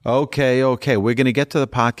Okay. We're going to get to the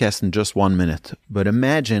podcast in just 1 minute. But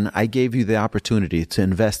imagine I gave you the opportunity to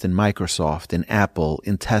invest in Microsoft, in Apple,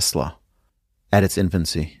 in Tesla at its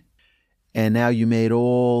infancy. And now you made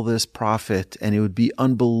all this profit and it would be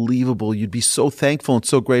unbelievable. You'd be so thankful and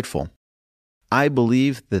so grateful. I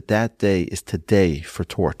believe that day is today for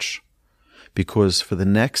Torch. Because for the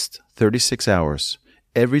next 36 hours,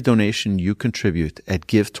 every donation you contribute at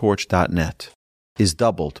givetorch.net is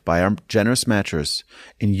doubled by our generous matchers,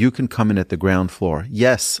 and you can come in at the ground floor.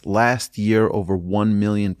 Yes, last year over 1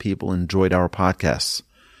 million people enjoyed our podcasts.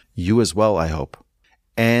 You as well, I hope.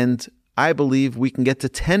 And I believe we can get to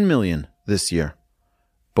 10 million this year.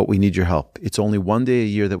 But we need your help. It's only 1 day a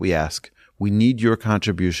year that we ask. We need your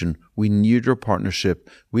contribution. We need your partnership.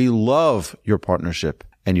 We love your partnership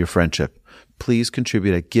and your friendship. Please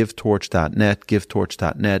contribute at givetorch.net,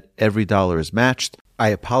 givetorch.net. Every dollar is matched. I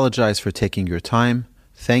apologize for taking your time.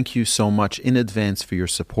 Thank you so much in advance for your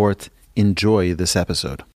support. Enjoy this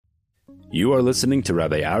episode. You are listening to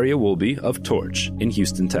Rabbi Aryeh Wolbe of Torch in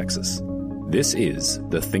Houston, Texas. This is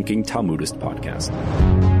the Thinking Talmudist podcast.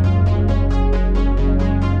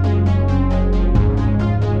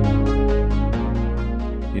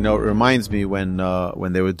 You know, it reminds me when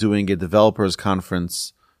they were doing a developers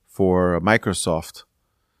conference for Microsoft.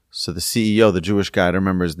 So the CEO, the Jewish guy, I don't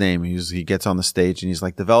remember his name, he gets on the stage and he's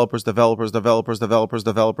like, developers. So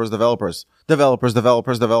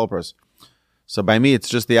by me, it's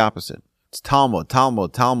just the opposite. It's Talmud.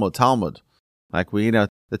 Like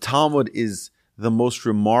the Talmud is the most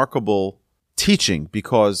remarkable teaching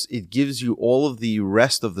because it gives you all of the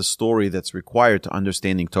rest of the story that's required to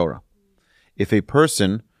understanding Torah. If a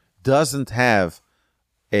person doesn't have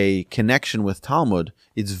a connection with Talmud,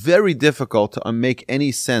 it's very difficult to make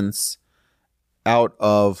any sense out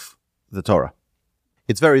of the Torah.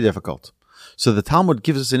 It's very difficult. So the Talmud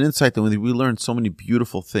gives us an insight that we learn so many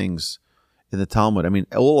beautiful things in the Talmud. I mean,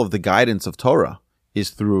 all of the guidance of Torah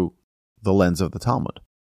is through the lens of the Talmud.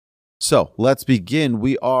 So let's begin.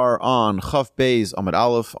 We are on Chaf Beis Amud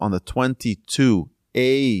Aleph on the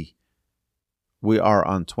 22a. We are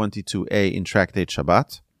on 22a in Tractate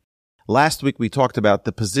Shabbat. Last week we talked about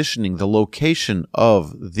the positioning, the location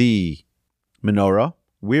of the menorah,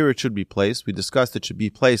 where it should be placed. We discussed it should be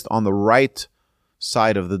placed on the right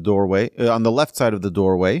side of the doorway, on the left side of the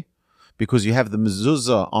doorway, because you have the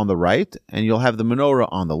mezuzah on the right and you'll have the menorah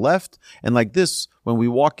on the left. And like this, when we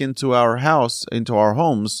walk into our house, into our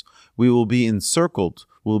homes, we will be encircled,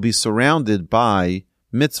 we'll be surrounded by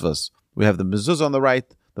mitzvahs. We have the mezuzah on the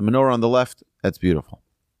right, the menorah on the left. That's beautiful.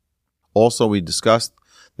 Also, we discussed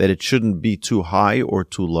that it shouldn't be too high or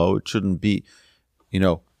too low. It shouldn't be,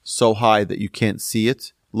 so high that you can't see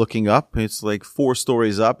it looking up. It's like 4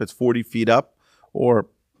 stories up. It's 40 feet up, or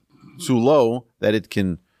too low that it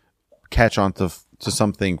can catch onto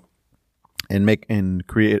something and make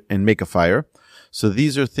a fire. So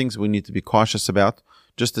these are things we need to be cautious about.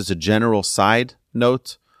 Just as a general side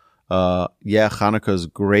note, Hanukkah is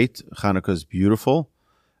great. Hanukkah is beautiful.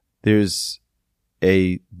 There's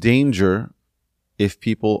a danger if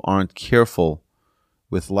people aren't careful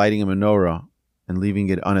with lighting a menorah and leaving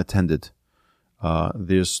it unattended.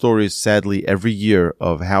 There's stories, sadly, every year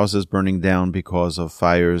of houses burning down because of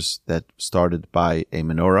fires that started by a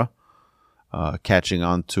menorah, catching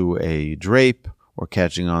onto a drape or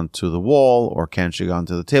catching onto the wall or catching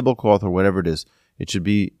onto the tablecloth or whatever it is. It should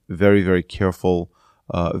be very, very careful,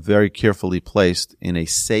 very carefully placed in a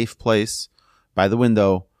safe place by the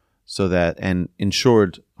window so that, and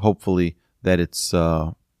ensured, hopefully, that it's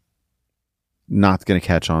not going to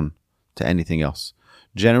catch on to anything else.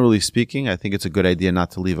 Generally speaking, I think it's a good idea not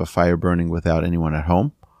to leave a fire burning without anyone at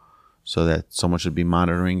home, so that someone should be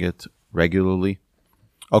monitoring it regularly.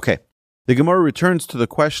 Okay, the Gemara returns to the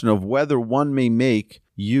question of whether one may make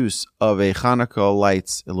use of a Hanukkah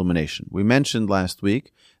lights illumination. We mentioned last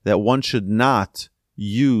week that one should not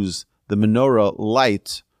use the menorah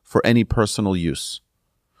light for any personal use.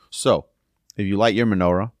 So, if you light your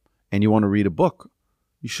menorah, and you want to read a book,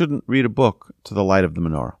 you shouldn't read a book to the light of the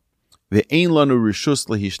menorah. We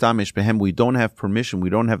don't have permission, we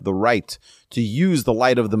don't have the right to use the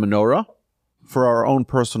light of the menorah for our own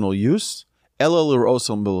personal use.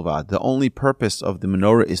 The only purpose of the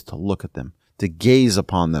menorah is to look at them, to gaze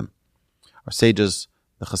upon them. Our sages,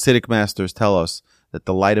 the Hasidic masters, tell us that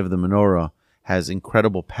the light of the menorah has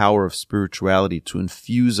incredible power of spirituality to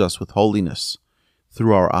infuse us with holiness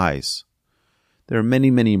through our eyes. There are many,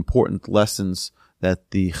 many important lessons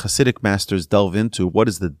that the Hasidic masters delve into. What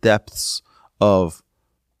is the depths of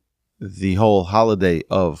the whole holiday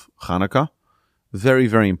of Hanukkah? Very,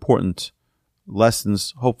 very important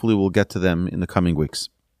lessons. Hopefully we'll get to them in the coming weeks.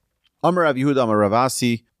 Amar Rav Yehuda, Amar Rav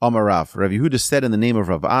Asi, Amar Rav. Rav Yehuda said in the name of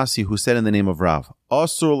Rav Asi, who said in the name of Rav,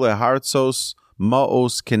 Asur lehartzos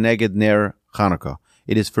ma'os keneged ner Chanukah.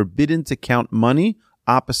 It is forbidden to count money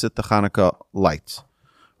opposite the Chanukah light.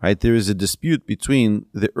 Right? There is a dispute between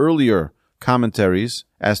the earlier commentaries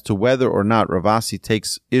as to whether or not Rav Asi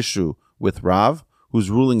takes issue with Rav, whose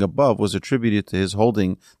ruling above was attributed to his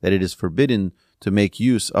holding that it is forbidden to make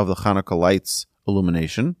use of the Chanukah light's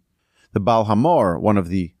illumination. The Baal Hamor, one of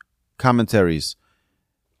the commentaries,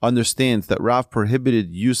 understands that Rav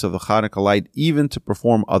prohibited use of the Chanukah light even to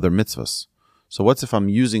perform other mitzvahs. So what's if I'm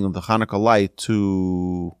using the Chanukah light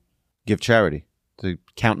to give charity, to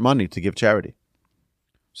count money to give charity?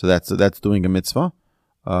 So that's doing a mitzvah.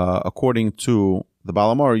 According to the Baal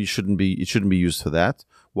Hamor, it shouldn't be used for that.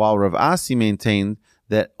 While Rav Asi maintained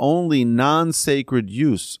that only non-sacred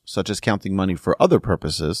use, such as counting money for other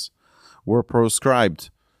purposes, were proscribed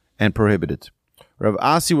and prohibited. Rav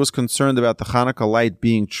Asi was concerned about the Chanukah light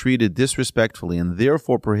being treated disrespectfully and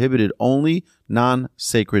therefore prohibited only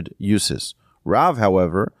non-sacred uses. Rav,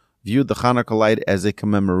 however, viewed the Chanukah light as a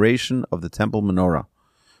commemoration of the temple menorah,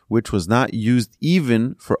 which was not used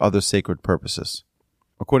even for other sacred purposes.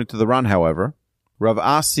 According to the Ran, however, Rav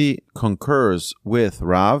Asi concurs with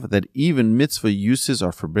Rav that even mitzvah uses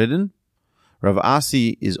are forbidden. Rav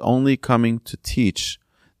Asi is only coming to teach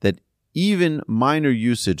that even minor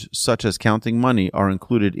usage, such as counting money, are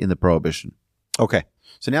included in the prohibition. Okay,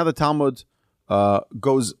 so now the Talmud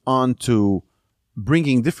goes on to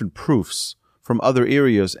bringing different proofs from other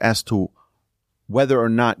areas as to whether or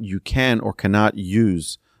not you can or cannot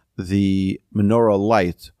use the menorah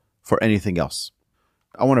light for anything else.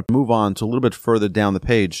 I want to move on to a little bit further down the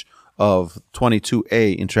page of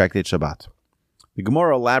 22a in Tractate Shabbat. The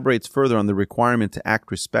Gemara elaborates further on the requirement to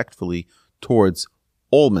act respectfully towards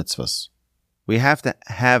all mitzvahs. We have to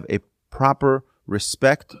have a proper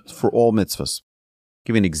respect for all mitzvahs. I'll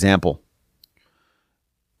give you an example.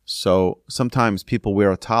 So sometimes people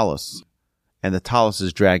wear a tallis, and the tallis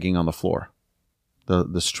is dragging on the floor.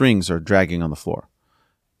 The strings are dragging on the floor.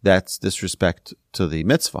 That's disrespect to the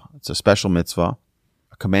mitzvah. It's a special mitzvah,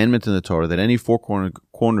 a commandment in the Torah that any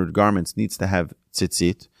four-cornered garments needs to have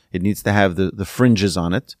tzitzit. It needs to have the fringes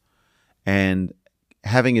on it. And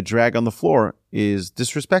having it drag on the floor is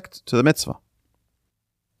disrespect to the mitzvah.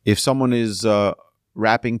 If someone is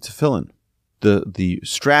wrapping tefillin, the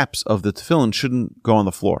straps of the tefillin shouldn't go on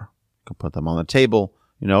the floor. You can put them on the table,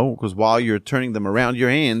 because while you're turning them around your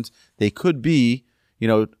hand, they could be,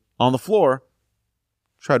 on the floor.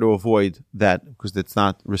 Try to avoid that because it's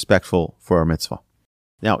not respectful for a mitzvah.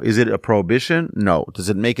 Now, is it a prohibition? No. Does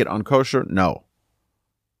it make it unkosher? No.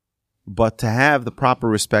 But to have the proper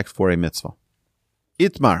respect for a mitzvah.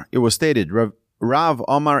 Itmar, it was stated, Rav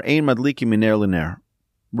Amar ein madliki miner liner.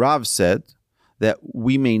 Rav said that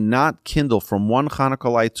we may not kindle from one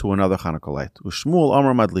Chanukah light to another Chanukah light. Ushmuel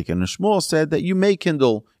Amar madlik, and Shmuel said that you may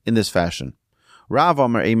kindle in this fashion. Rav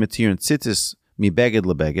Amar ein matir tzitzis mi beged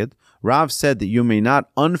lebeged. Rav said that you may not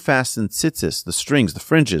unfasten tzitzis, the strings, the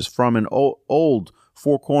fringes, from an old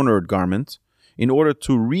four-cornered garment in order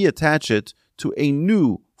to reattach it to a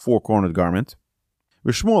new four-cornered garment.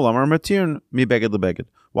 Shmuel Amar matir mi beged lebeged.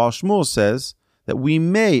 While Shmuel says that we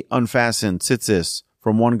may unfasten tzitzis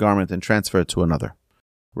from one garment and transfer it to another.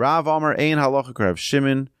 Rav Amar ein halacha Rav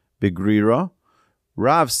Shimon begrira.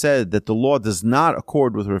 Rav said that the law does not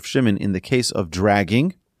accord with Rav Shimon in the case of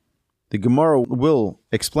dragging. The Gemara will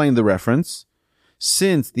explain the reference.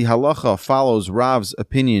 Since the halacha follows Rav's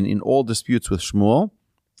opinion in all disputes with Shmuel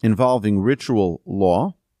involving ritual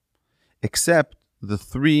law, except the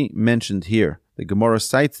three mentioned here. The Gemara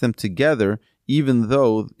cites them together even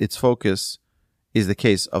though its focus is the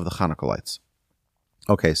case of the Chanukah lights.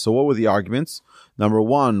 Okay, so what were the arguments? Number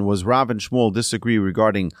one was Rav and Shmuel disagree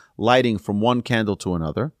regarding lighting from one candle to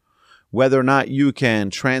another, whether or not you can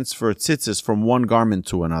transfer tzitzis from one garment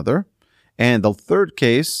to another. And the third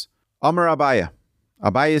case, Amar Abaya.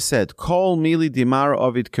 Abaya said, Kol mili dimar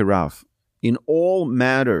ovid kirav. In all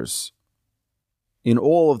matters, in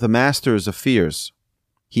all of the master's affairs,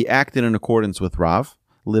 he acted in accordance with Rav.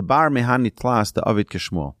 Libar mehanitlas the ovid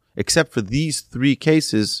kishmuel. Except for these three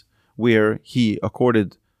cases where he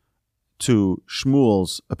accorded to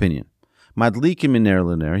Shmuel's opinion. Madlikim miner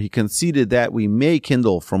liner. He conceded that we may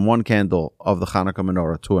kindle from one candle of the Chanukah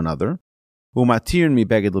menorah to another. Umatir mi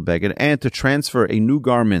beged lebeged, and to transfer a new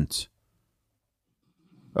garment,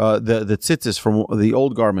 the tzitzis from the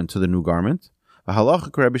old garment to the new garment.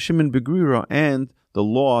 Halacha Rabbi Shimon begrira, and the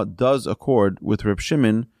law does accord with Rabbi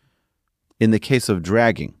Shimon in the case of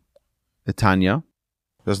dragging. The Tanya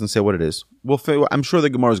doesn't say what it is. I'm sure the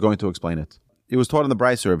Gemara is going to explain it. it was taught in the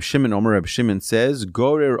Brisa. Reb Shimon Omer, Reb Shimon says,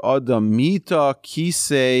 Gorer Adam Mita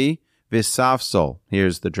Kisei Vesafsol.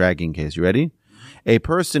 Here's the dragging case. You ready? A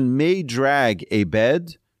person may drag a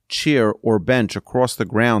bed, chair, or bench across the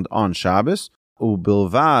ground on Shabbos,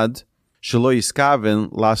 ubilvad shelo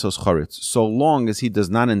yiskaven lasos choritz, so long as he does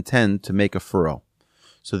not intend to make a furrow.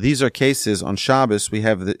 So these are cases on Shabbos. We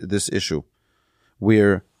have this issue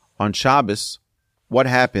where on Shabbos, what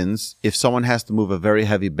happens if someone has to move a very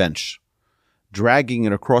heavy bench? Dragging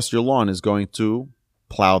it across your lawn is going to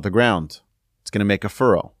plow the ground. It's going to make a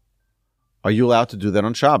furrow. Are you allowed to do that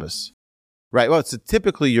on Shabbos? Right. Well,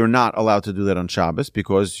 typically you're not allowed to do that on Shabbos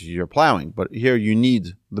because you're plowing. But here you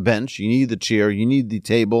need the bench, you need the chair, you need the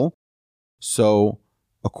table. So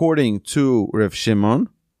according to Rav Shimon,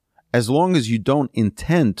 as long as you don't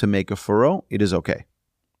intend to make a furrow, it is okay.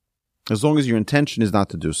 As long as your intention is not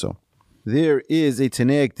to do so. There is a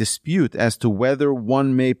Tanaic dispute as to whether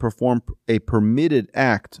one may perform a permitted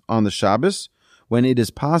act on the Shabbos when it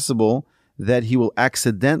is possible that he will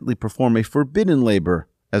accidentally perform a forbidden labor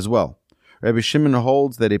as well. Rabbi Shimon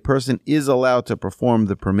holds that a person is allowed to perform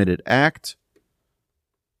the permitted act,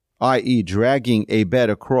 i.e. dragging a bed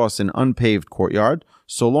across an unpaved courtyard,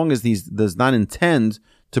 so long as he does not intend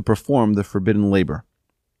to perform the forbidden labor,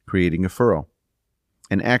 creating a furrow,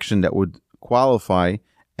 an action that would qualify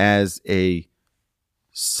as a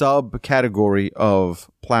subcategory of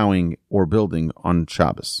plowing or building on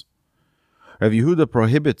Shabbos. Rav Yehuda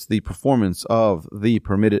prohibits the performance of the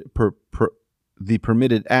permitted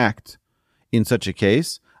act in such a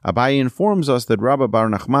case. Abaye informs us that Rabbi Bar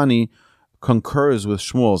Nachmani concurs with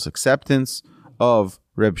Shmuel's acceptance of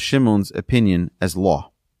Reb Shimon's opinion as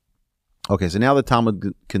law. Okay, so now the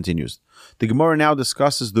Talmud continues. The Gemara now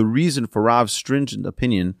discusses the reason for Rav's stringent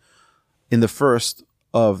opinion in the first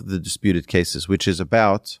of the disputed cases, which is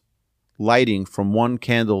about lighting from one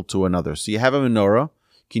candle to another. So you have a menorah.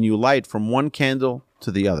 Can you light from one candle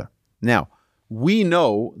to the other? Now, we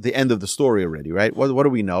know the end of the story already, right? What do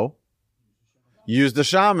we know? Use the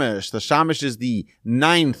shamash. The shamash is the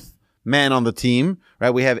 9th man on the team, right?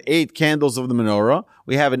 We have 8 candles of the menorah.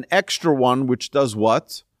 We have an extra one, which does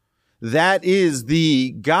what? That is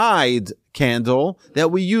the guide candle that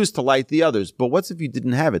we use to light the others. But what's if you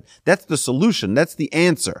didn't have it? That's the solution. That's the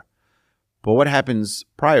answer. But what happens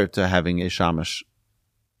prior to having a shamash?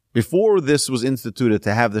 Before this was instituted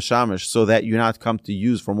to have the shamash so that you not come to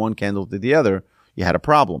use from one candle to the other, you had a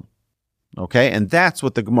problem. Okay? And that's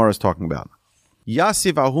what the Gemara is talking about.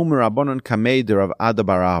 Yasiv ahum rabbanon kamei Rav Ada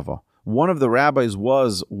bar Ahava. One of the rabbis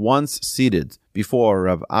was once seated before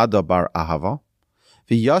Rav Ada bar Ahava.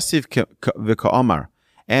 V'yasiv v'ka'amar.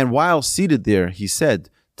 And while seated there, he said,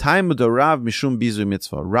 Talmud Rav mishum bizu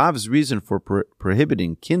mitzvah. Rav's reason for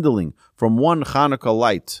prohibiting kindling from one Hanukkah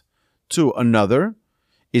light to another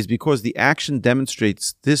is because the action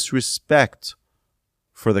demonstrates disrespect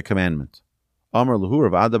for the commandment. Amar lahu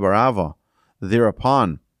Rav Ada bar Ahava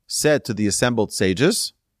thereupon said to the assembled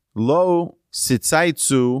sages, Lo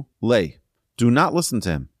sitzaitzu lei. Do not listen to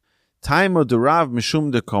him. Talmud Rav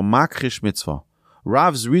mishum de makchish mitzvah.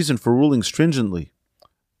 Rav's reason for ruling stringently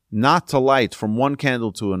not to light from one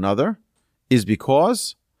candle to another is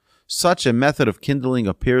because such a method of kindling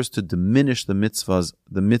appears to diminish the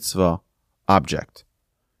mitzvah object.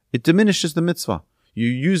 It diminishes the mitzvah.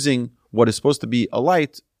 You're using what is supposed to be a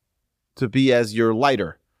light to be as your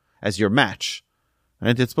lighter, as your match.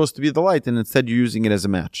 Right? It's supposed to be the light, and instead you're using it as a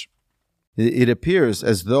match. It appears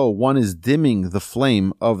as though one is dimming the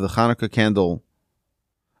flame of the Hanukkah candle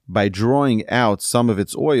by drawing out some of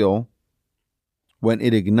its oil when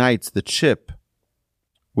it ignites the chip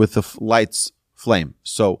with the light's flame.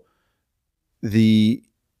 So the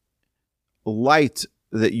light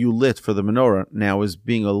that you lit for the menorah now is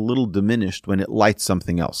being a little diminished when it lights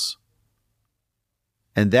something else.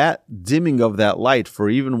 And that dimming of that light for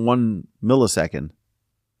even 1 millisecond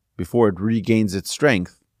before it regains its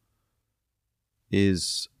strength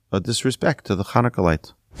is a disrespect to the Hanukkah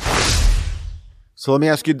light. So let me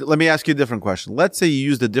ask you a different question. Let's say you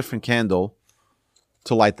used a different candle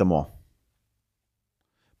to light them all.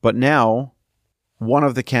 But now one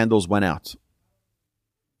of the candles went out.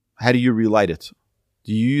 How do you relight it?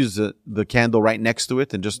 Do you use the candle right next to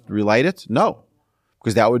it and just relight it? No,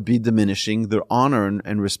 because that would be diminishing the honor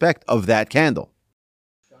and respect of that candle.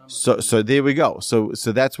 So there we go. So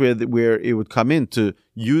that's where it would come in to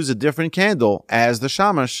use a different candle as the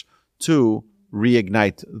shamash to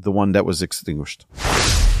reignite the one that was extinguished.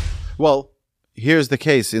 Well, here's the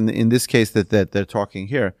case. In this case that they're talking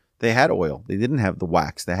here, they had oil. They didn't have the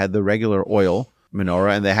wax. They had the regular oil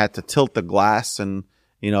menorah, and they had to tilt the glass and,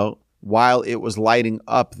 while it was lighting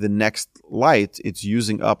up the next light, it's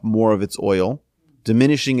using up more of its oil,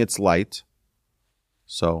 diminishing its light.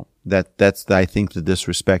 So that's I think the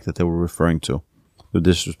disrespect that they were referring to, the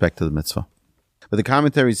disrespect to the mitzvah. But the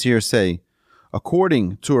commentaries here say,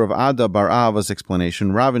 according to Rav Ada bar Ahava's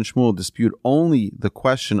explanation, Rav and Shmuel dispute only the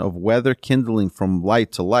question of whether kindling from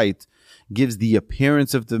light to light gives the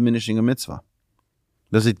appearance of diminishing a mitzvah.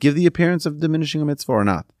 Does it give the appearance of diminishing a mitzvah or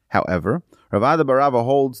not? However, Rav Ada bar Ahava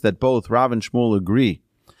holds that both Rav and Shmuel agree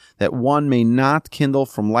that one may not kindle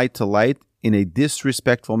from light to light in a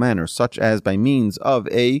disrespectful manner, such as by means of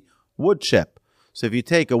a wood chip. So if you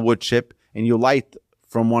take a wood chip and you light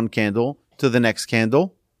from one candle to the next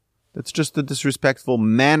candle, that's just the disrespectful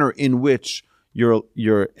manner in which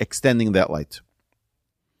you're extending that light.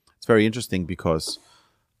 It's very interesting because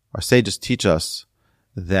our sages teach us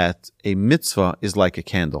that a mitzvah is like a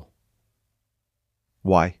candle.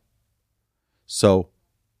 Why? So,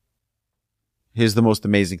 here's the most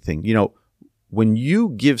amazing thing. When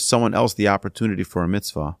you give someone else the opportunity for a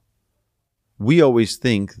mitzvah, we always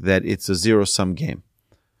think that it's a zero-sum game.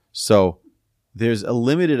 So, there's a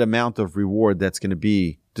limited amount of reward that's going to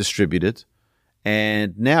be distributed,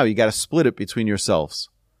 and now you got to split it between yourselves.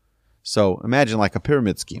 So, imagine like a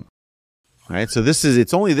pyramid scheme. All right? So,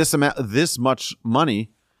 it's only this amount, this much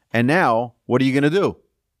money, and now, what are you going to do?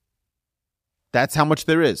 That's how much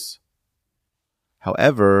there is.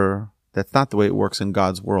 However, that's not the way it works in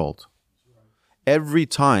God's world. Every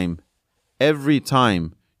time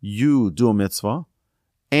you do a mitzvah,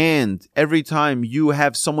 and every time you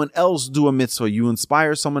have someone else do a mitzvah, you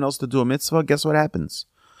inspire someone else to do a mitzvah, guess what happens?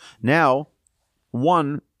 Now,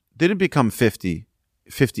 one didn't become 50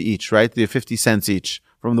 each, right? They're 50 cents each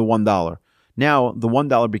from the $1. Now, the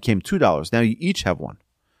 $1 became $2. Now you each have one.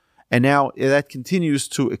 And now that continues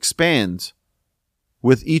to expand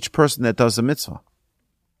with each person that does a mitzvah.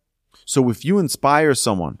 So if you inspire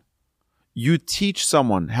someone, you teach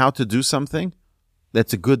someone how to do something,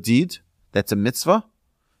 that's a good deed, that's a mitzvah,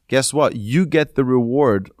 guess what? You get the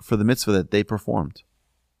reward for the mitzvah that they performed.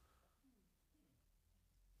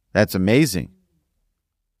 That's amazing.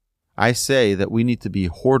 I say that we need to be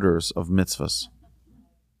hoarders of mitzvahs.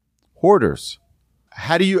 Hoarders.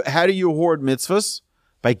 How do you hoard mitzvahs?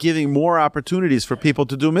 By giving more opportunities for people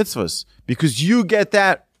to do mitzvahs. Because you get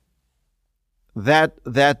that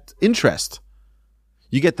interest.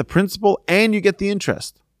 You get the principle and you get the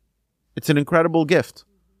interest. It's an incredible gift.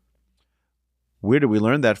 Where do we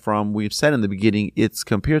learn that from? We've said in the beginning, it's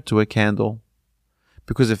compared to a candle.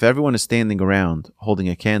 Because if everyone is standing around holding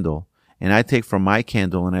a candle, and I take from my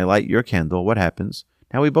candle and I light your candle, what happens?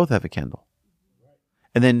 Now we both have a candle.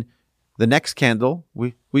 And then the next candle,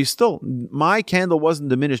 my candle wasn't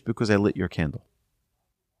diminished because I lit your candle.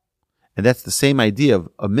 And that's the same idea of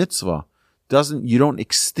a mitzvah. You don't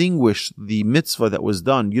extinguish the mitzvah that was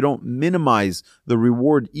done. You don't minimize the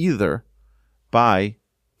reward either by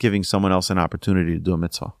giving someone else an opportunity to do a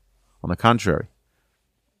mitzvah. On the contrary,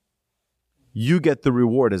 you get the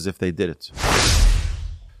reward as if they did it.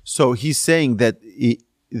 So he's saying that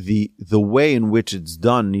the way in which it's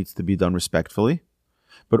done needs to be done respectfully,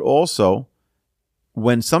 but also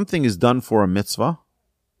when something is done for a mitzvah,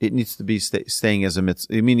 it needs to be staying as a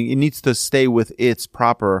mitzvah. Meaning it needs to stay with its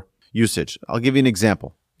proper usage. I'll give you an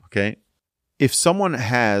example. Okay, if someone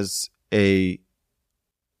has a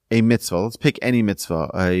mitzvah, let's pick any mitzvah.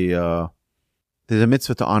 There's a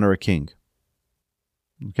mitzvah to honor a king.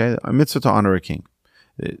 Okay, a mitzvah to honor a king.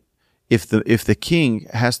 If the king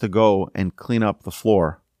has to go and clean up the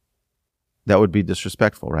floor, that would be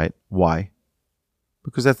disrespectful, right? Why?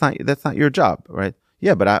 Because that's not your job, right?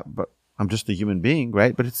 Yeah, but I'm just a human being,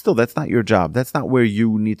 right? But that's not your job. That's not where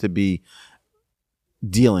you need to be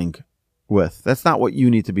dealing with. That's not what you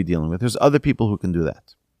need to be dealing with. There's other people who can do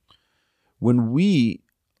that. When we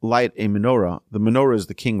light a menorah, the menorah is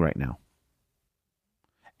the king right now.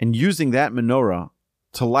 And using that menorah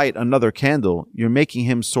to light another candle, you're making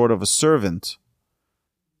him sort of a servant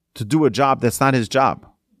to do a job that's not his job.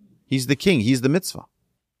 He's the king. He's the mitzvah.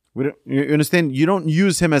 You understand? You don't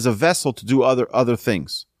use him as a vessel to do other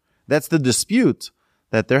things. That's the dispute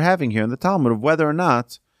that they're having here in the Talmud of whether or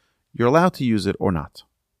not you're allowed to use it or not.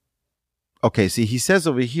 Okay, see, he says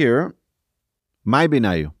over here, "My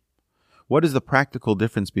benayu." What is the practical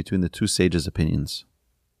difference between the two sages' opinions?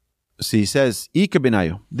 See, he says, "Ika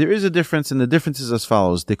benayu." There is a difference, and the difference is as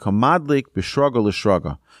follows: "De komadlik b'shraga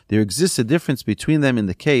l'shraga." There exists a difference between them in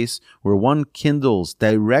the case where one kindles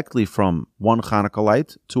directly from one Hanukkah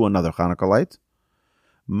light to another Hanukkah light.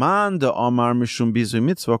 Man de Amar mishum bizu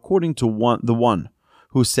mitzvah, according to the one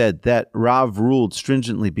who said that Rav ruled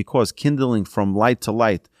stringently because kindling from light to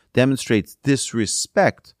light demonstrates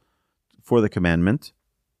disrespect for the commandment.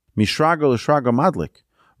 Mishraga l'shraga madlik.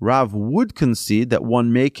 Rav would concede that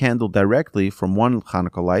one may kindle directly from one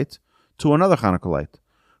Hanukkah light to another Hanukkah light,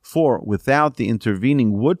 for without the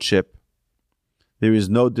intervening wood chip, there is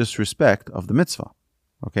no disrespect of the mitzvah.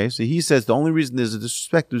 Okay, so he says the only reason there's a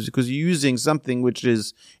disrespect is because you're using something which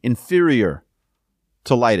is inferior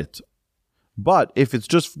to light it. But if it's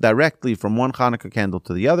just directly from one Hanukkah candle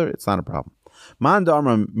to the other, it's not a problem. Man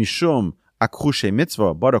da'amar mishum akhushe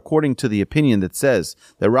mitzvah, but according to the opinion that says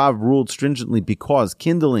that Rav ruled stringently because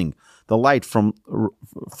kindling the light from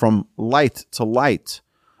light to light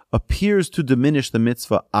appears to diminish the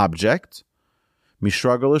mitzvah object,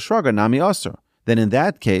 mishraga l'shraga nami aser, then in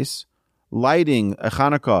that case, lighting a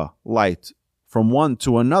Hanukkah light from one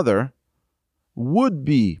to another would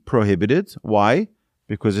be prohibited. Why?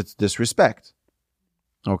 Because it's disrespect.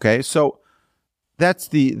 Okay, so that's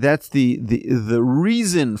the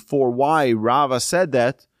reason for why Rava said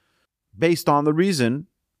that. Based on the reason,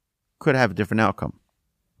 could have a different outcome.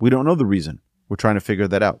 We don't know the reason. We're trying to figure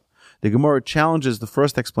that out. The Gemara challenges the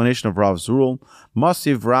first explanation of Rav's rule.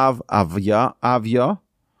 Masiv Rav Avya.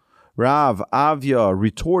 Rav Avya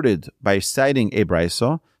retorted by citing a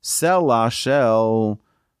brisa, Sela shel,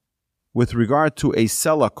 with regard to a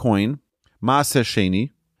Sela coin, Maaseh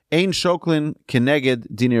Sheni, Ein Shoklin Keneged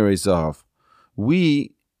Dinarei Zahav.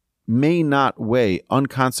 We may not weigh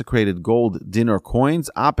unconsecrated gold dinar coins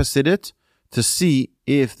opposite it to see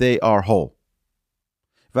if they are whole.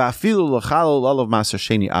 Va'afilu l'chalol olav Maaseh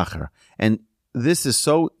Sheni acher. And this is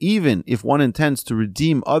so even if one intends to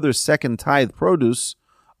redeem other second tithe produce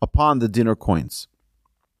upon the dinar coins.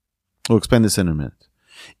 We'll explain this in a minute.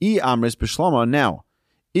 Now,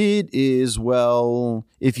 it is well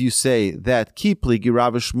if you say that Kipli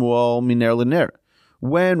Rav Shmuel miner l'ner.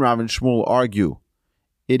 When Rav and Shmuel argue,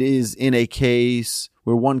 it is in a case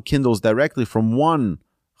where one kindles directly from one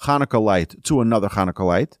Hanukkah light to another Hanukkah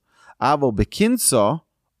light. Avo bekinsa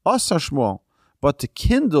asa Shmuel. But to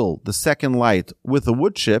kindle the second light with a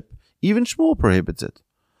wood chip, even Shmuel prohibits it.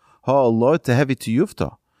 Ha lo tehevi to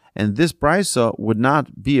yufta. And this brisa would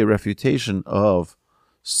not be a refutation of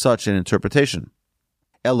such an interpretation.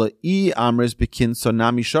 Ela I amres bekinsa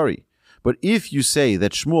nami shari. But if you say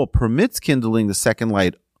that Shmuel permits kindling the second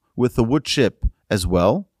light with the wood chip as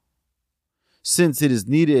well, since it is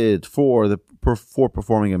needed for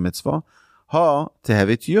performing a mitzvah, ha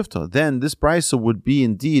tehevet yufta, then this brisa would be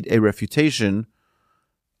indeed a refutation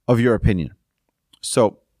of your opinion.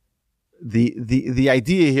 So the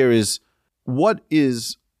idea here is, what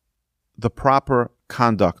is the proper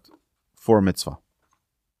conduct for a mitzvah?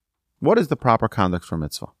 What is the proper conduct for a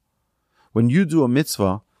mitzvah? When you do a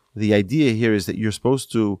mitzvah, the idea here is that you're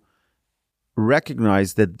supposed to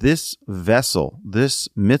recognize that this vessel, this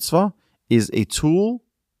mitzvah, is a tool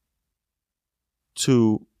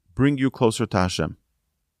to bring you closer to Hashem.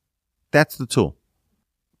 That's the tool.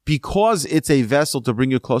 Because it's a vessel to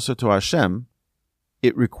bring you closer to Hashem,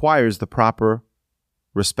 it requires the proper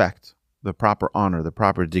respect, the proper honor, the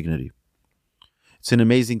proper dignity. It's an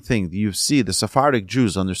amazing thing. You see, the Sephardic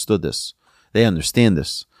Jews understood this. They understand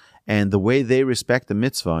this. And the way they respect the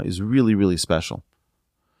mitzvah is really, really special.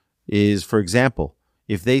 Is, for example,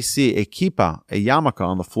 if they see a kippah, a yarmulke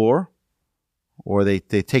on the floor, or they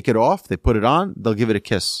take it off, they put it on, they'll give it a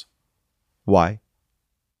kiss. Why?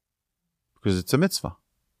 Because it's a mitzvah.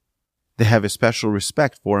 They have a special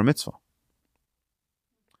respect for a mitzvah.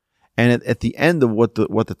 And at the end of what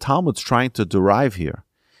the Talmud's trying to derive here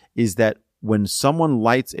is that when someone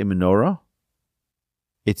lights a menorah,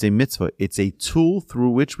 it's a mitzvah. It's a tool through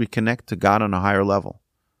which we connect to God on a higher level.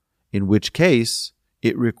 In which case,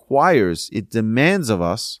 it demands of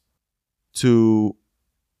us to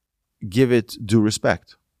give it due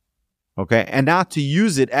respect. Okay? And not to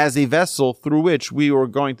use it as a vessel through which we are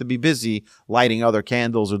going to be busy lighting other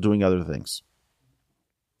candles or doing other things.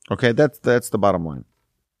 Okay? That's the bottom line.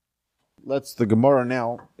 The Gemara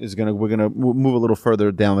now we're gonna move a little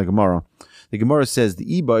further down the Gemara. The Gemara says,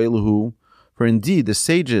 the Iba Eluhu, for indeed the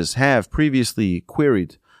sages have previously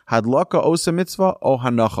queried, Hadlaka osa mitzvah or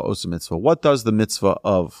hanacha osa mitzvah? What does the mitzvah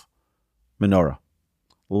of menorah?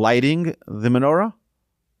 Lighting the menorah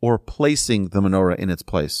or placing the menorah in its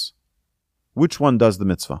place? Which one does the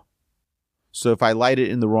mitzvah? So if I light it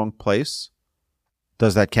in the wrong place,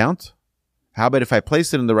 does that count? How about if I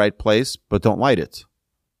place it in the right place but don't light it?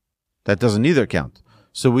 That doesn't either count.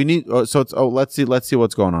 So let's see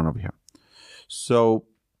what's going on over here. So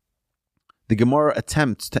the Gemara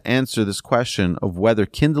attempts to answer this question of whether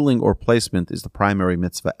kindling or placement is the primary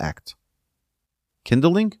mitzvah act.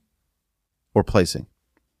 Kindling or placing?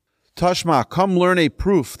 Tashma, come learn a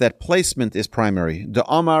proof that placement is primary. The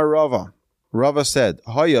Amar Rava. Rava said,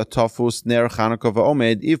 Haya tafus ner Chanukah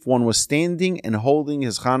va'omed, if one was standing and holding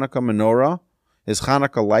his Chanukah menorah, his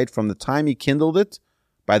Chanukah light, from the time he kindled it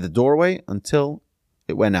by the doorway until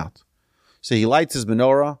it went out. So he lights his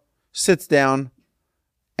menorah, sits down,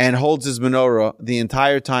 and holds his menorah the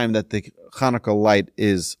entire time that the Chanukah light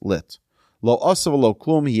is lit. Lo asav lo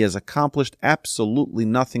klum, he has accomplished absolutely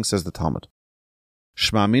nothing, says the Talmud.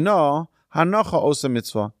 Shma mino hanacha osa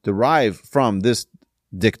mitzvah, derive from this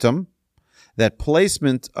dictum that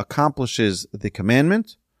placement accomplishes the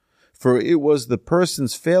commandment, for it was the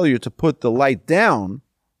person's failure to put the light down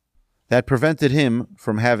that prevented him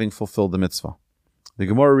from having fulfilled the mitzvah. The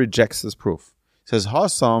Gemara rejects this proof. It says,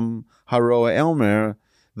 Hasam haroa elmer,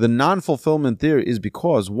 the non-fulfillment there is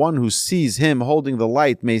because one who sees him holding the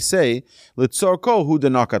light may say, Litzorko hu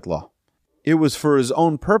denakat la. It was for his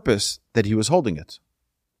own purpose that he was holding it.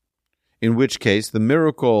 In which case, the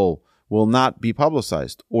miracle will not be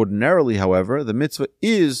publicized. Ordinarily, however, the mitzvah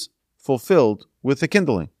is fulfilled with the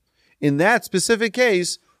kindling. In that specific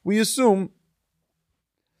case, we assume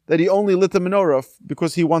that he only lit the menorah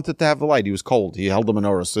because he wanted to have the light. He was cold. He held the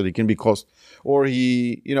menorah so that he can be close. Or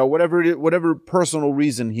he, whatever personal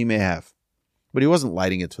reason he may have. But he wasn't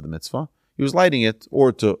lighting it for the mitzvah. He was lighting it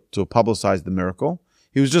or to publicize the miracle.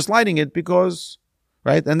 He was just lighting it because,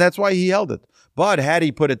 right? And that's why he held it. But had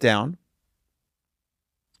he put it down,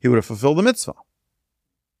 he would have fulfilled the mitzvah.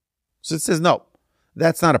 So it says, no,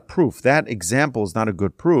 that's not a proof. That example is not a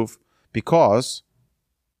good proof because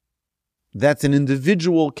that's an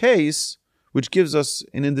individual case which gives us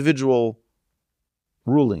an individual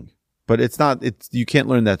ruling. But it's not, you can't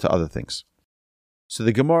learn that to other things. So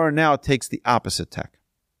the Gemara now takes the opposite tack.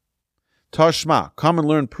 Tashma, come and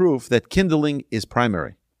learn proof that kindling is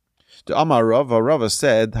primary. The Amar Rava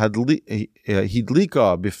said, Hidlika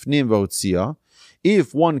bifnim v'otzia,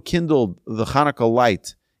 if one kindled the Chanukah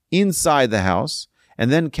light inside the house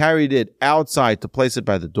and then carried it outside to place it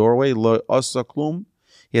by the doorway, lo asa klum,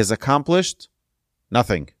 he has accomplished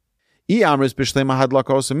nothing. Now,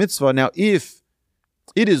 if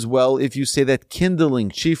it is well if you say that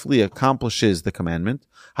kindling chiefly accomplishes the commandment,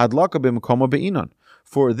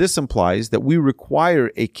 for this implies that we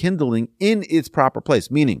require a kindling in its proper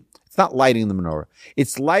place, meaning it's not lighting the menorah.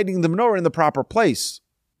 It's lighting the menorah in the proper place.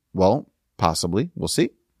 Well, possibly. We'll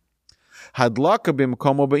see. Hadlaka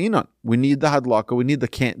b'mkomo be'inan. We need the hadlaka. We need the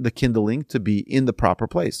kindling to be in the proper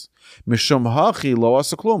place. Mishum hachi lo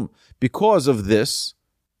asa klum. Because of this,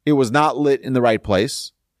 it was not lit in the right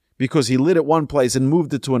place. Because he lit it one place and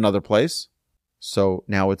moved it to another place. So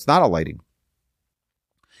now it's not a lighting.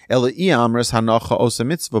 Ela i'amres hanacha osa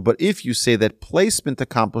mitzvah. But if you say that placement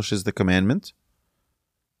accomplishes the commandment,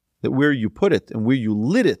 that where you put it and where you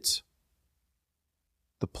lit it,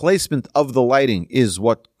 the placement of the lighting is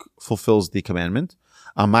what fulfills the commandment.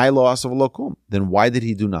 Amai lo asav lo kum. Then why did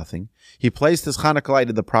he do nothing? He placed his Chanukah light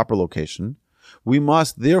in the proper location. We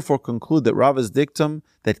must therefore conclude that Rava's dictum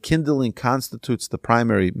that kindling constitutes the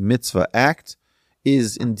primary mitzvah act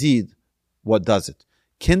is indeed what does it.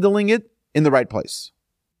 Kindling it in the right place.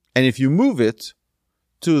 And if you move it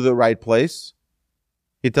to the right place,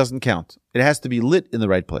 it doesn't count. It has to be lit in the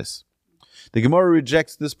right place. The Gemara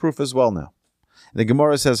rejects this proof as well now. The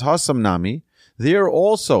Gemara says, Hasam Nami, there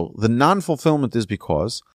also the non-fulfillment is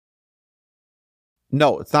because,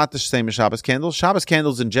 no, it's not the same as Shabbos candles. Shabbos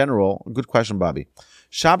candles in general, good question, Bobby.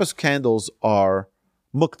 Shabbos candles are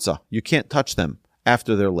muktzah. You can't touch them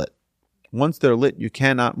after they're lit. Once they're lit, you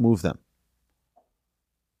cannot move them.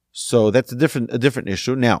 So that's a different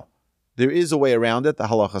issue. Now, there is a way around it, the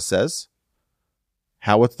halacha says.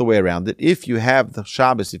 What's the way around it? If you have the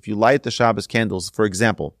Shabbos, if you light the Shabbos candles, for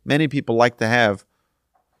example, many people like to have,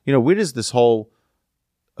 where does this whole,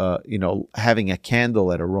 having a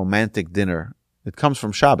candle at a romantic dinner, it comes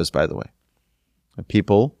from Shabbos, by the way.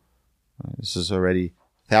 People, this is already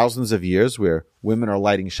thousands of years where women are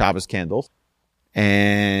lighting Shabbos candles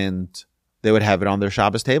and they would have it on their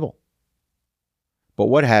Shabbos table. But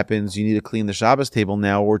what happens? You need to clean the Shabbos table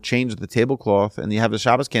now or change the tablecloth, and you have the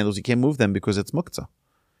Shabbos candles. You can't move them because it's muktzah.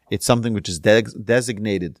 It's something which is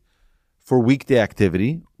designated for weekday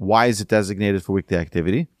activity. Why is it designated for weekday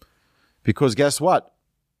activity? Because guess what?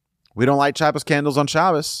 We don't light Shabbos candles on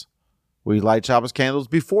Shabbos. We light Shabbos candles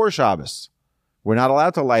before Shabbos. We're not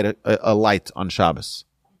allowed to light a light on Shabbos.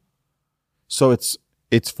 So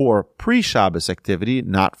it's for pre-Shabbos activity,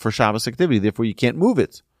 not for Shabbos activity. Therefore, you can't move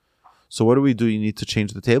it. So what do? You need to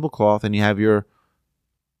change the tablecloth, and you have your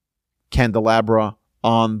candelabra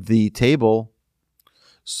on the table.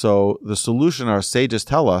 So the solution our sages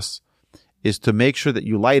tell us is to make sure that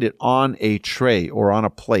you light it on a tray or on a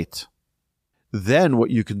plate. then what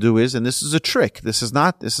you can do is, and this is a trick. This is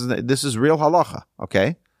real halacha.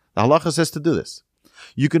 Okay, the halacha says to do this.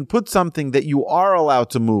 You can put something that you are allowed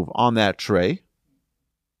to move on that tray,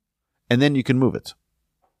 and then you can move it.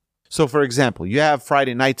 So, for example, you have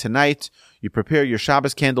Friday night tonight. You prepare your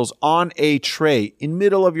Shabbos candles on a tray in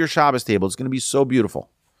middle of your Shabbos table. It's going to be so beautiful.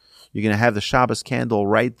 You're going to have the Shabbos candle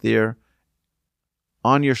right there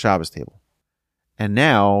on your Shabbos table. And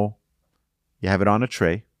now you have it on a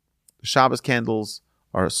tray. The Shabbos candles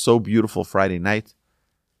are so beautiful Friday night.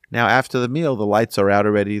 Now, after the meal, the lights are out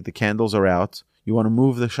already. The candles are out. You want to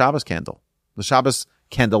move the Shabbos candle, the Shabbos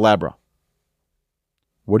candelabra.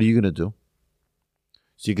 What are you going to do?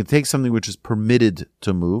 So you can take something which is permitted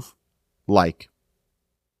to move, like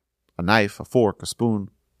a knife, a fork, a spoon.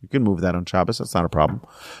 You can move that on Shabbos. That's not a problem.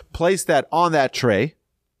 Place that on that tray,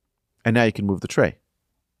 and now you can move the tray.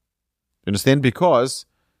 You understand? Because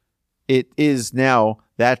it is now,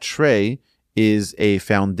 that tray is a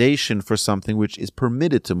foundation for something which is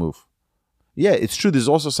permitted to move. Yeah, it's true. There's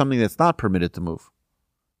also something that's not permitted to move.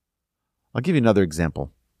 I'll give you another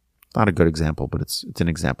example. Not a good example, but it's an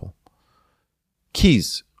example.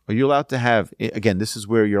 Keys. Are you allowed to have, again, this is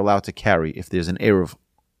where you're allowed to carry if there's an Eruv.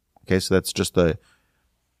 Okay, so that's just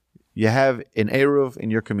you have an Eruv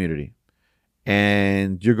in your community,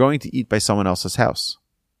 and you're going to eat by someone else's house.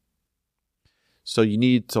 So you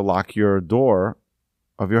need to lock your door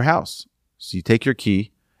of your house. So you take your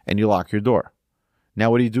key and you lock your door.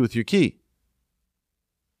 Now what do you do with your key?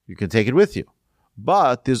 You can take it with you.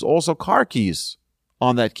 But there's also car keys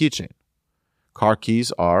on that keychain. Car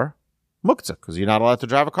keys are muktzah, because you're not allowed to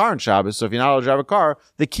drive a car on Shabbos. So if you're not allowed to drive a car,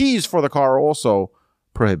 the keys for the car are also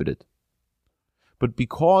prohibited. But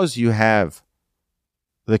because you have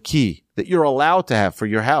the key that you're allowed to have for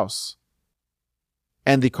your house,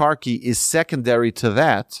 and the car key is secondary to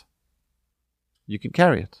that, you can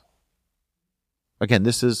carry it. Again,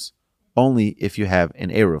 this is only if you have an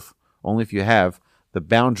Eruv, only if you have the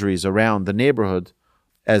boundaries around the neighborhood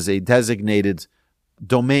as a designated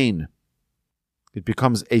domain. It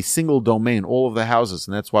becomes a single domain, all of the houses,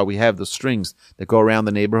 and that's why we have the strings that go around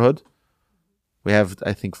the neighborhood. We have,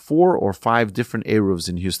 I think, 4 or 5 different Eruvs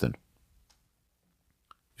in Houston.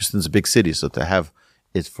 Houston's a big city, so to have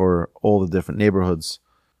it for all the different neighborhoods,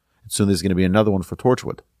 and soon there's going to be another one for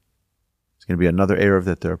Torchwood. It's going to be another Eruv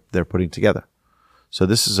that they're putting together. So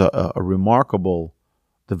this is a remarkable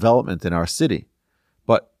development in our city.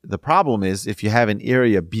 But the problem is if you have an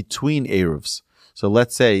area between Eruvs. So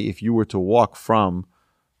let's say if you were to walk from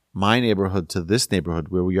my neighborhood to this neighborhood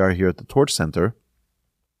where we are here at the Torch Center,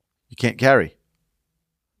 you can't carry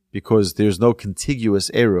because there's no contiguous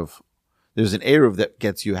Eruv. There's an Eruv that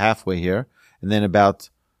gets you halfway here and then about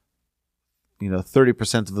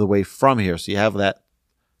 30% of the way from here. So you have that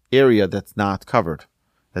area that's not covered,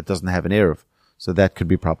 that doesn't have an Eruv. So that could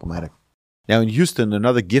be problematic. Now in Houston,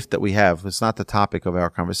 another gift that we have, it's not the topic of our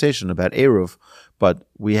conversation about Eruv, but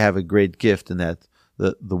we have a great gift in that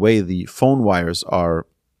the way the phone wires are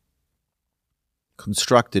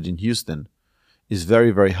constructed in Houston is very,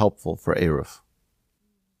 very helpful for Eruv.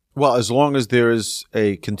 Well, as long as there is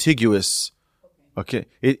a contiguous, okay,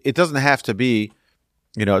 it doesn't have to be,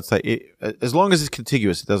 it's like, as long as it's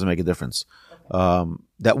contiguous, it doesn't make a difference.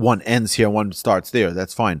 That one ends here, one starts there,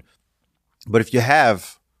 that's fine. But if you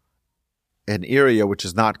have an area which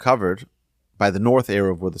is not covered by the north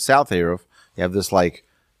Eruv or the south Eruv, you have this like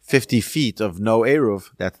 50 feet of no Eruv,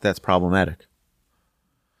 that's problematic.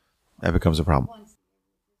 That becomes a problem.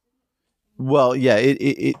 Well, yeah,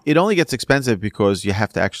 it only gets expensive because you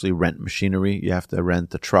have to actually rent machinery. You have to rent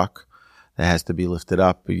the truck that has to be lifted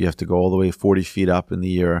up. You have to go all the way 40 feet up in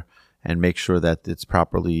the air and make sure that it's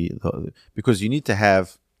properly, because you need to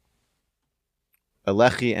have a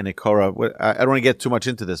lechi and a korah. I don't want to get too much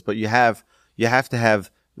into this, but you have to have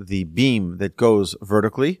the beam that goes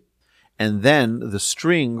vertically, and then the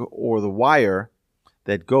string or the wire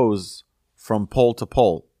that goes from pole to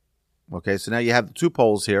pole. Okay, so now you have the 2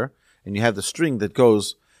 poles here, and you have the string that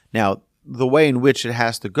goes. Now, the way in which it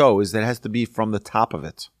has to go is that it has to be from the top of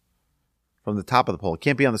it, from the top of the pole. It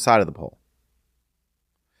can't be on the side of the pole.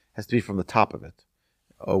 It has to be from the top of it,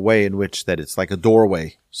 a way in which that it's like a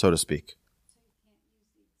doorway, so to speak.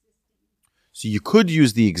 So you could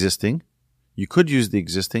use the existing,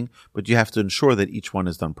 but you have to ensure that each one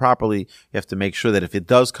is done properly. You have to make sure that if it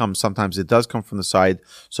does come, sometimes it does come from the side.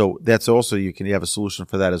 So that's also, you have a solution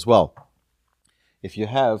for that as well. If you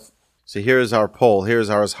have, so here's our pole, here's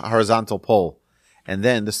our horizontal pole, and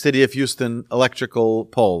then the City of Houston electrical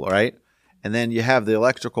pole, all right? And then you have the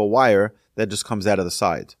electrical wire that just comes out of the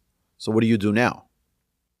side. So what do you do now?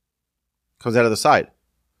 Comes out of the side.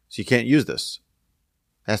 So you can't use this.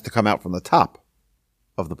 It has to come out from the top.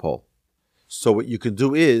 of the pole. So what you can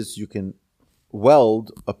do is you can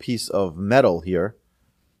weld a piece of metal here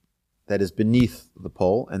that is beneath the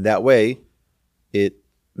pole, and that way it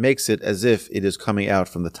makes it as if it is coming out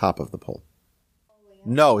from the top of the pole.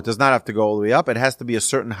 No, it does not have to go all the way up. It has to be a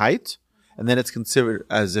certain height, and then it's considered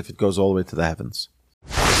as if it goes all the way to the heavens.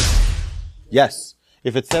 Yes.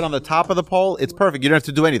 If it's set on the top of the pole, it's perfect. You don't have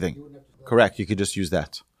to do anything. Correct. You could just use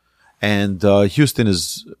that. And Houston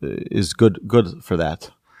is good for that.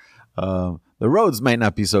 The roads might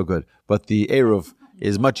not be so good, but the Eruv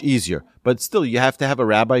is much easier. But still, you have to have a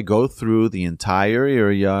rabbi go through the entire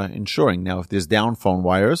area ensuring. Now, if there's down phone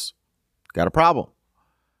wires, got a problem.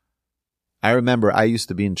 I remember I used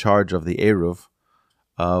to be in charge of the Eruv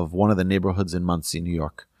of one of the neighborhoods in Monsey, New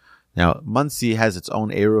York. Now, Monsey has its own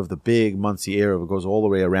Eruv, the big Monsey Eruv. It goes all the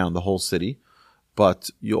way around the whole city. But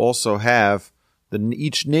you also have,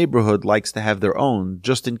 each neighborhood likes to have their own,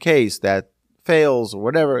 just in case that fails or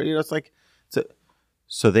whatever. It's like,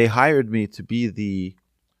 so they hired me to be the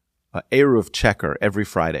Eruv checker every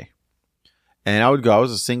Friday. And I would go, I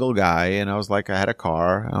was a single guy, and I had a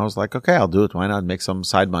car, and I was like, okay, I'll do it. Why not make some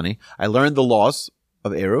side money? I learned the laws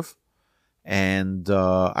of Eruv, and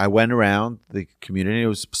I went around the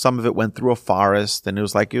community. Some of it went through a forest, and it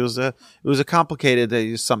was a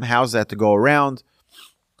complicated, some houses had to go around.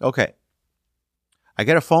 Okay. I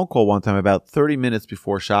get a phone call one time about 30 minutes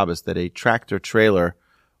before Shabbos that a tractor trailer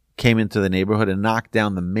came into the neighborhood and knocked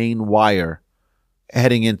down the main wire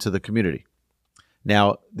heading into the community.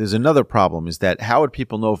 Now, there's another problem, is that how would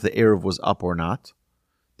people know if the Eruv was up or not?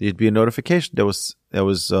 There'd be a notification that was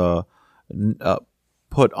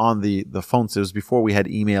put on the phone. So it was before we had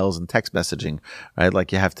emails and text messaging, right?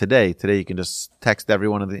 Like you have today. Today you can just text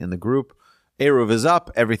everyone in the group. Eruv is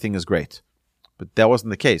up. Everything is great. But that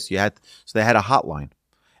wasn't the case. So they had a hotline.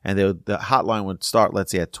 And the hotline would start,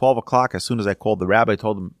 let's say, at 12 o'clock. As soon as I called the rabbi, I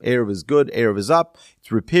told him, Eruv is good. Eruv is up.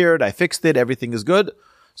 It's repaired. I fixed it. Everything is good.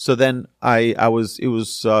 So then it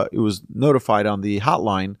was notified on the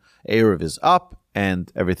hotline, Eruv is up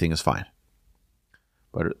and everything is fine.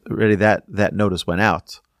 But already that notice went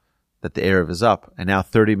out that the Eruv is up, and now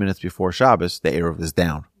 30 minutes before Shabbos, the Eruv is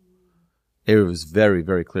down. Eruv is very,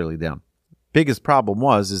 very clearly down. Biggest problem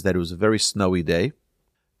is that it was a very snowy day,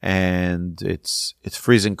 and it's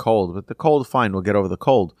freezing cold. But the cold, fine, we'll get over the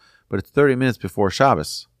cold. But it's 30 minutes before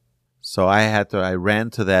Shabbos, so I ran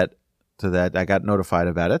to that. I got notified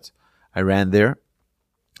about it. I ran there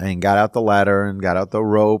and got out the ladder and got out the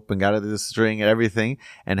rope and got out the string and everything,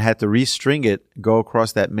 and had to restring it, go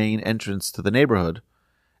across that main entrance to the neighborhood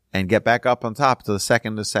and get back up on top to the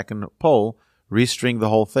second pole, restring the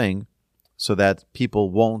whole thing so that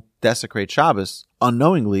people won't desecrate Shabbos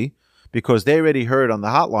unknowingly, because they already heard on the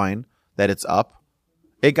hotline that it's up.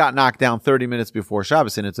 It got knocked down 30 minutes before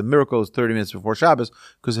Shabbos, and it's a miracle it's 30 minutes before Shabbos,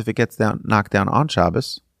 because if it gets knocked down on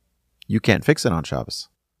Shabbos, you can't fix it on Shabbos.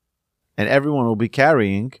 And everyone will be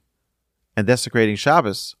carrying and desecrating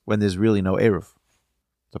Shabbos when there's really no Eruv.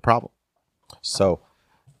 It's a problem. So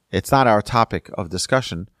it's not our topic of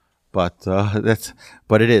discussion, but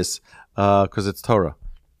it is, because it's Torah.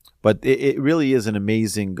 But it really is an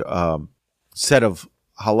amazing set of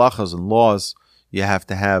halachas and laws you have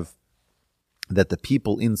to have, that the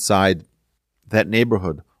people inside that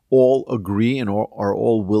neighborhood all agree and are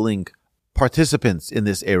all willing participants in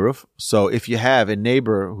this Eruv. So if you have a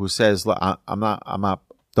neighbor who says, I'm not,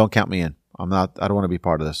 don't count me in. I don't want to be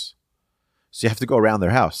part of this. So you have to go around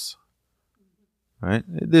their house. Right?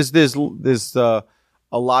 There's a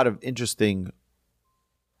lot of interesting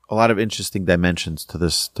dimensions to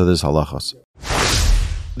this halachas.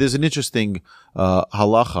 There's an interesting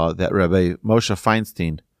halacha that Rabbi Moshe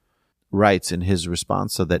Feinstein writes in his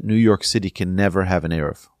response, so that New York City can never have an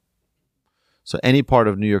Eruv. So any part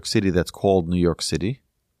of New York City that's called New York City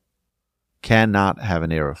cannot have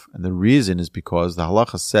an Eruv. And the reason is because the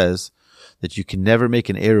halacha says that you can never make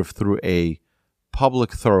an Eruv through a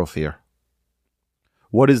public thoroughfare.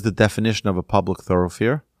 What is the definition of a public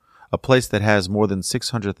thoroughfare? A place that has more than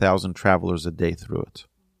 600,000 travelers a day through it.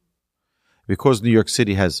 Because New York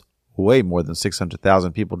City has way more than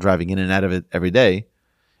 600,000 people driving in and out of it every day,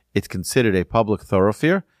 it's considered a public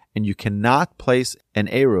thoroughfare, and you cannot place an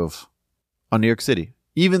Eruv on New York City,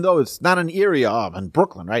 even though it's not an area in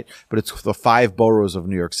Brooklyn, right? But it's the 5 boroughs of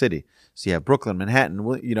New York City. So you have Brooklyn, Manhattan,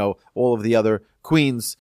 all of the other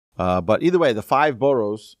Queens. But either way, the 5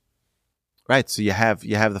 boroughs, right? So you have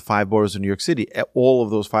the 5 boroughs of New York City. All of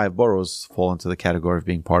those 5 boroughs fall into the category of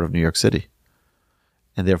being part of New York City.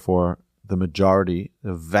 And therefore, the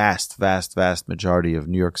vast, vast, vast majority of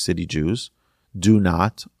New York City Jews do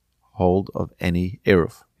not hold of any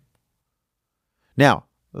Eruv. Now,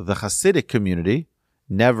 the Hasidic community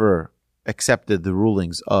never accepted the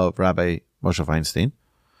rulings of Rabbi Moshe Feinstein,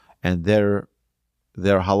 and their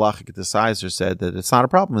halachic decisor said that it's not a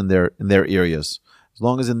problem in their areas. As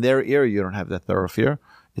long as in their area you don't have that thoroughfare,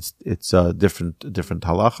 it's a different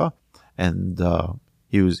halacha, and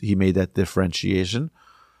he made that differentiation.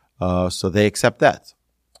 So they accept that,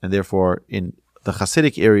 and therefore in the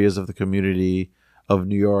Hasidic areas of the community of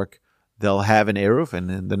New York, they'll have an eruv,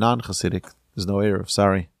 and in the non-Hasidic, there's no eruv.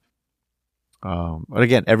 Sorry. But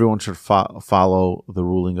again, everyone should follow the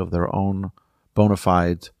ruling of their own bona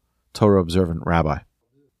fide Torah-observant rabbi.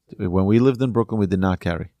 When we lived in Brooklyn, we did not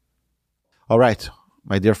carry. All right,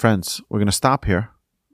 my dear friends, we're going to stop here.